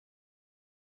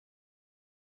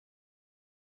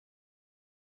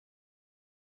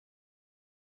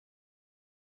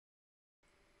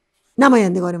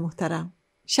نمایندگان محترم،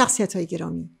 شخصیت‌های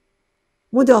گرامی،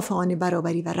 مدافعان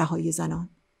برابری و رهایی زنان،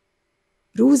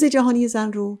 روز جهانی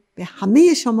زن رو به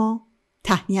همه شما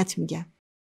تهنیت میگم.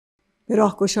 به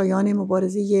راهگشایان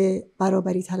مبارزه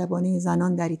برابری طلبانه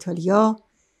زنان در ایتالیا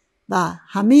و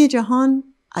همه جهان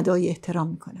ادای احترام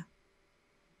میکنم.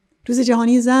 روز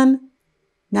جهانی زن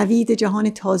نوید جهان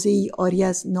تازه‌ای آری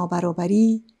از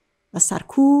نابرابری و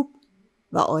سرکوب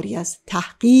و آری از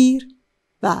تحقیر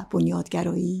و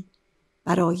بنیادگرایی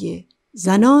برای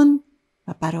زنان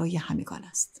و برای همگان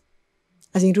است.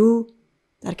 از این رو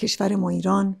در کشور ما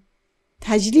ایران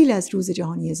تجلیل از روز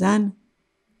جهانی زن،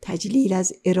 تجلیل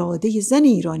از اراده زن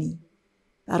ایرانی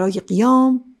برای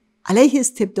قیام علیه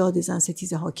استبداد زن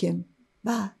ستیز حاکم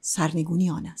و سرنگونی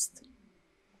آن است.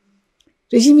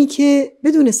 رژیمی که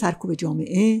بدون سرکوب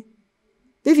جامعه،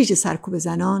 به ویژه سرکوب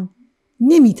زنان،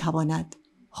 نمیتواند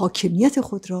حاکمیت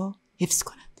خود را حفظ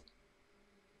کند.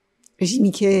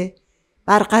 رژیمی که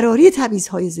برقراری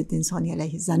تبعیض‌های ضد انسانی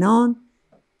علیه زنان،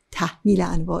 تحمیل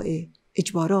انواع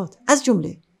اجبارات از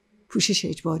جمله پوشش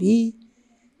اجباری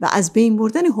و از بین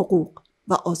بردن حقوق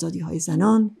و آزادی‌های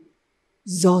زنان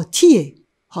ذاتی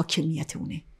حاکمیت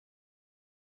اونه.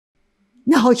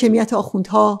 نه حاکمیت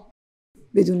آخوندها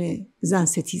بدون زن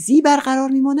ستیزی برقرار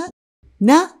میماند،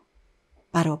 نه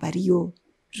برابری و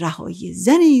رهایی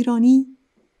زن ایرانی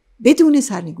بدون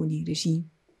سرنگونی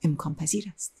رژیم امکان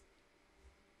پذیر است.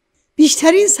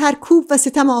 بیشترین سرکوب و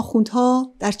ستم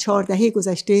آخوندها در 4 دهه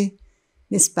گذشته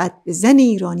نسبت به زن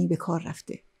ایرانی به کار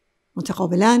رفته.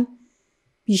 متقابلاً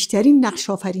بیشترین نقش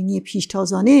آفرینی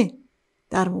پیشتازانه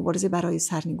در مبارزه برای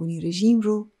سرنگونی رژیم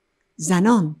رو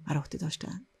زنان بر عهده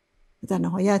داشتند و در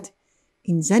نهایت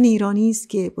این زن ایرانی است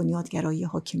که بنیادگرایی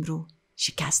حاکم رو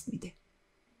شکست میده.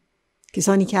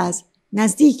 کسانی که از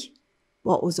نزدیک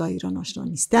با اوضاع ایران آشنا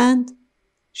نیستند،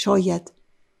 شاید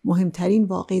مهمترین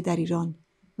واقعه در ایران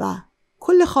و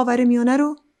کل خاورمیانه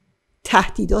رو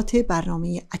تهدیدات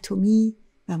برنامه اتمی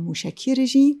و موشکی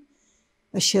رژیم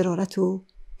و شرارت و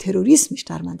تروریسمش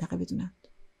در منطقه بدونند.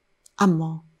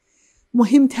 اما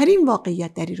مهمترین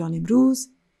واقعیت در ایران امروز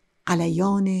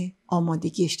غلیان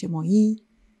آمادگی اجتماعی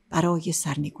برای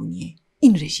سرنگونی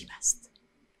این رژیم است.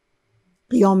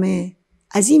 قیام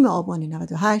عظیم آبان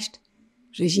 98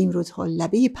 رژیم رو تا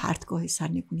لبه پرتگاه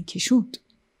سرنگونی کشوند.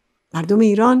 مردم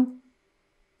ایران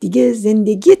دیگه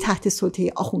زندگی تحت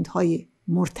سلطه آخوندهای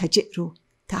مرتجع رو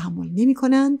تحمل نمی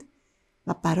کنند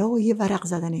و برای ورق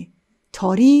زدن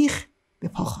تاریخ به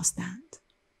پا خواستند.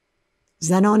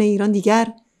 زنان ایران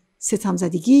دیگر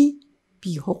ستمزدگی،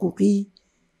 بی‌حقوقی،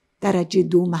 درجه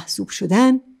 2 محسوب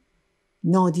شدن،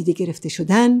 نادیده گرفته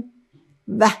شدن،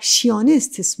 وحشیانه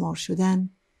استثمار شدن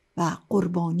و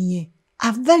قربانی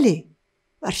اول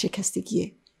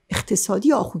ورشکستگی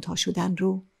اقتصادی آخوندها شدن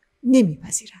رو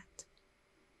نمیپذیرند.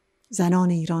 زنان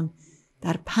ایران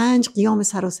در 5 قیام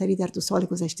سراسری در 2 سال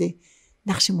گذشته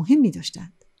نقش مهمی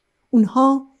داشتند.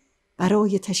 اونها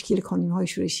برای تشکیل کانون‌های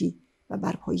شورشی و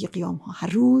برپایی قیام‌ها هر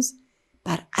روز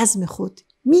بر عزم خود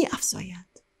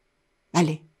می‌افزایند.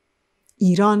 بله،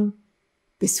 ایران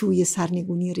به سوی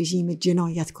سرنگونی رژیم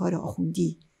جنایتکار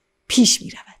آخوندی پیش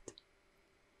می‌رود.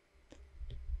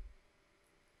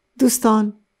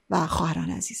 دوستان و خواهران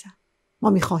عزیزم، ما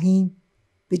می‌خواهیم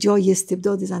به جای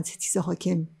استبداد زن ستیز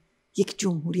حاکم یک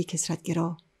جمهوری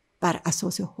کثرت‌گرا بر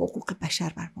اساس حقوق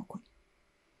بشر برپا کنیم.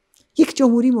 یک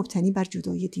جمهوری مبتنی بر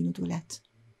جدایی دین و دولت.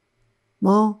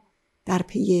 ما در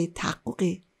پی تحقق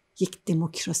یک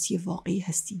دموکراسی واقعی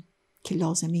هستیم که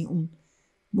لازمه اون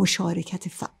مشارکت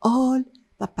فعال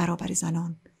و برابر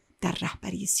زنان در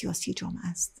رهبری سیاسی جامعه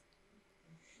است.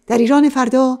 در ایران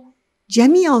فردا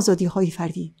جمیع آزادی‌های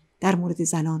فردی در مورد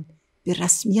زنان به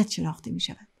رسمیت شناخته می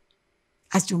شود.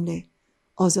 از جمله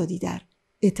آزادی در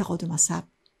اعتقاد و مذهب،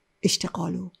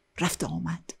 اشتغال و رفت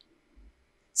آمد.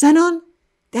 زنان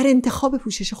در انتخاب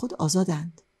پوشش خود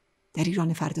آزادند. در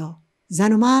ایران فردا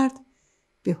زن و مرد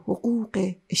به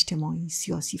حقوق اجتماعی،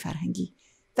 سیاسی، فرهنگی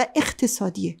و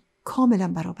اقتصادی کاملا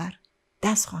برابر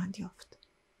دست خواهند یافت.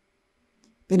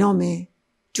 به نام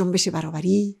جنبش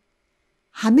برابری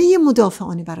همه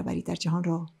مدافعان برابری در جهان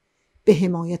را به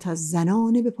حمایت از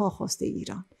زنان به پا خاسته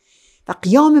ایران و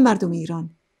قیام مردم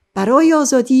ایران برای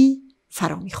آزادی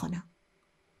فرا می‌خوانم.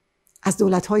 از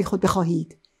دولت‌های خود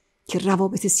بخواهید که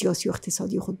روابط سیاسی و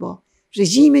اقتصادی خود با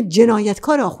رژیم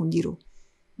جنایتکار آخوندی رو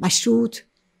مشروط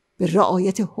به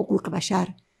رعایت حقوق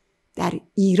بشر در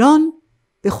ایران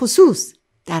به خصوص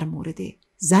در مورد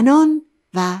زنان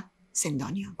و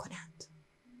زندانیان کنند.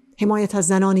 حمایت از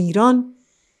زنان ایران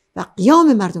و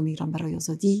قیام مردم ایران برای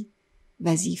آزادی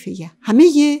وظیفه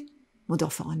همه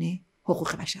مدافعان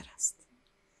حقوق بشر است.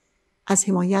 از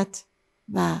حمایت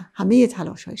و همه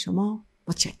تلاش‌های شما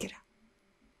متشکرم.